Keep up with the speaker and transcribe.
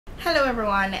Hello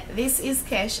everyone, this is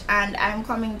Kesh and I'm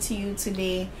coming to you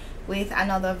today with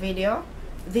another video.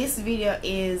 This video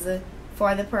is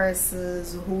for the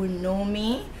persons who know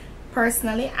me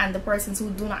personally and the persons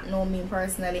who do not know me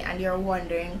personally, and you're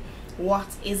wondering what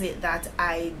is it that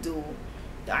I do.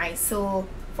 Alright, so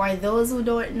for those who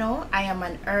don't know, I am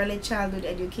an early childhood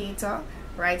educator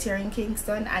right here in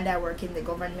Kingston, and I work in the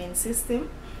government system.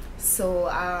 So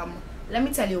let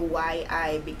me tell you why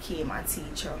I became a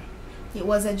teacher. It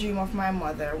was a dream of my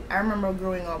mother. I remember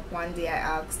growing up, one day I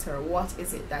asked her, what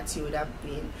is it that you would have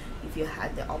been if you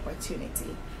had the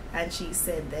opportunity? And she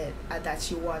said that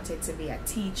she wanted to be a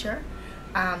teacher.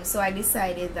 So I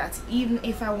decided that even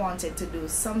if I wanted to do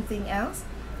something else,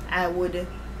 I would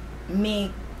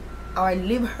make or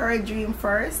live her dream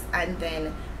first and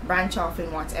then branch off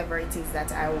in whatever it is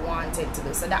that I wanted to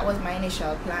do. So that was my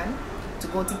initial plan, to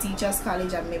go to teachers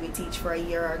college and maybe teach for a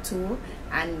year or two,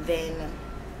 and then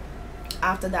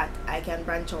after that I can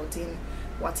branch out in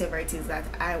whatever it is that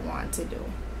I want to do.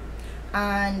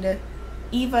 And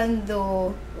even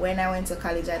though when I went to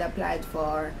college I'd applied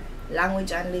for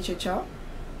language and literature,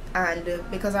 and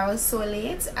because I was so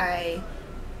late, I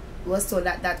was told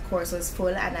that that course was full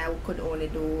and I could only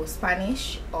do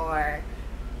Spanish or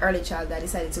early childhood. I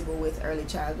decided to go with early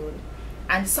childhood.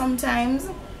 And sometimes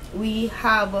we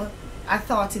have a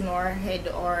thought in our head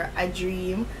or a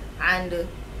dream, and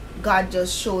God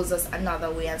just shows us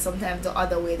another way, and sometimes the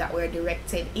other way that we're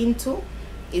directed into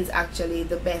is actually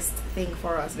the best thing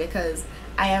for us, because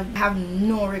I have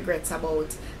no regrets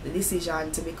about the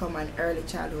decision to become an early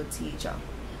childhood teacher.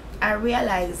 I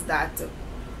realized that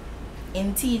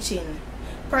in teaching,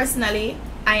 personally,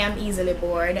 I am easily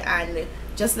bored, and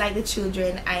just like the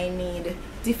children, I need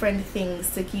different things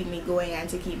to keep me going and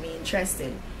to keep me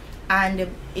interested. And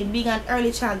in being an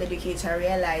early child educator, I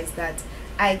realized that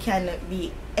I can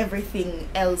be everything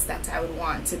else that I would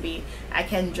want to be. I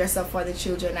can dress up for the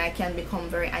children, I can become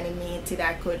very animated,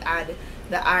 I could add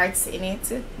the arts in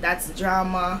it. That's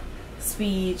drama,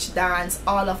 speech, dance,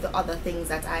 all of the other things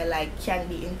that I like can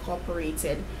be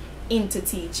incorporated into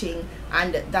teaching,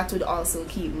 and that would also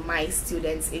keep my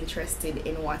students interested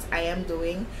in what I am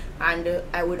doing, and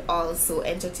I would also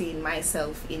entertain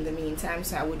myself in the meantime,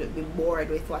 so I wouldn't be bored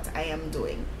with what I am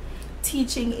doing.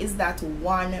 Teaching is that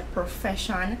one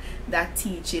profession that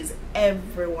teaches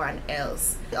everyone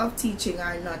else. Of teaching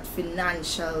are not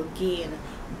financial gain,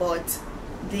 but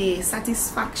the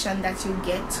satisfaction that you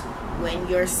get when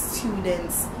your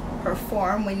students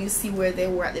perform, when you see where they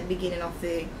were at the beginning of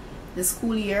the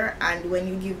school year, and when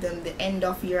you give them the end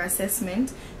of year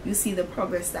assessment, you see the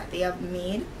progress that they have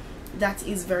made. That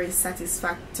is very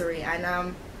satisfactory, and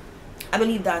I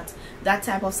believe that that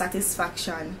type of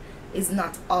satisfaction is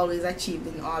not always achieved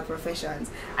in all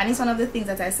professions. And it's one of the things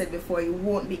that I said before, you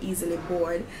won't be easily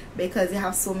bored because you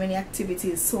have so many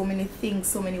activities, so many things,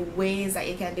 so many ways that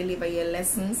you can deliver your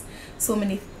lessons, so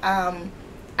many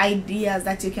ideas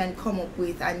that you can come up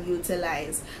with and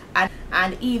utilize.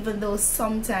 And even though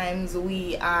sometimes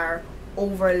we are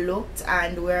overlooked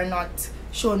and we're not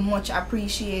shown much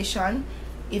appreciation,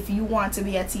 if you want to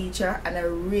be a teacher and a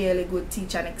really good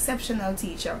teacher, an exceptional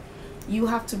teacher, you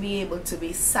have to be able to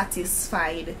be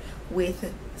satisfied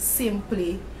with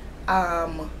simply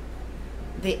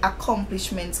the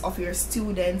accomplishments of your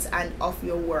students and of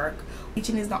your work.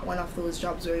 Teaching is not one of those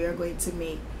jobs where you're going to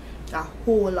make a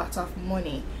whole lot of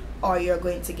money or you're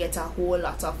going to get a whole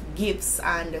lot of gifts,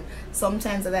 and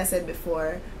sometimes, as I said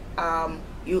before,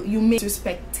 you may be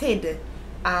respected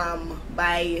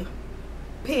by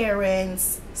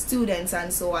parents, students,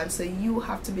 and so on. So you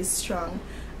have to be strong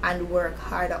and work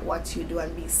hard at what you do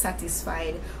and be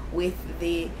satisfied with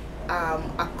the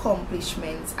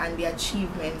accomplishments and the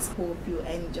achievements. Hope you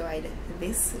enjoyed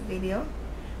this video,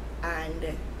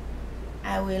 and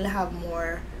I will have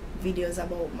more videos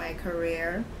about my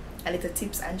career, a little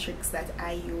tips and tricks that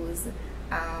I use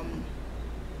on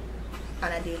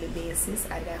a daily basis,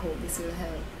 and I hope this will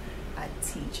help a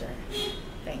teacher.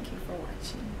 Thank you for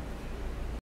watching.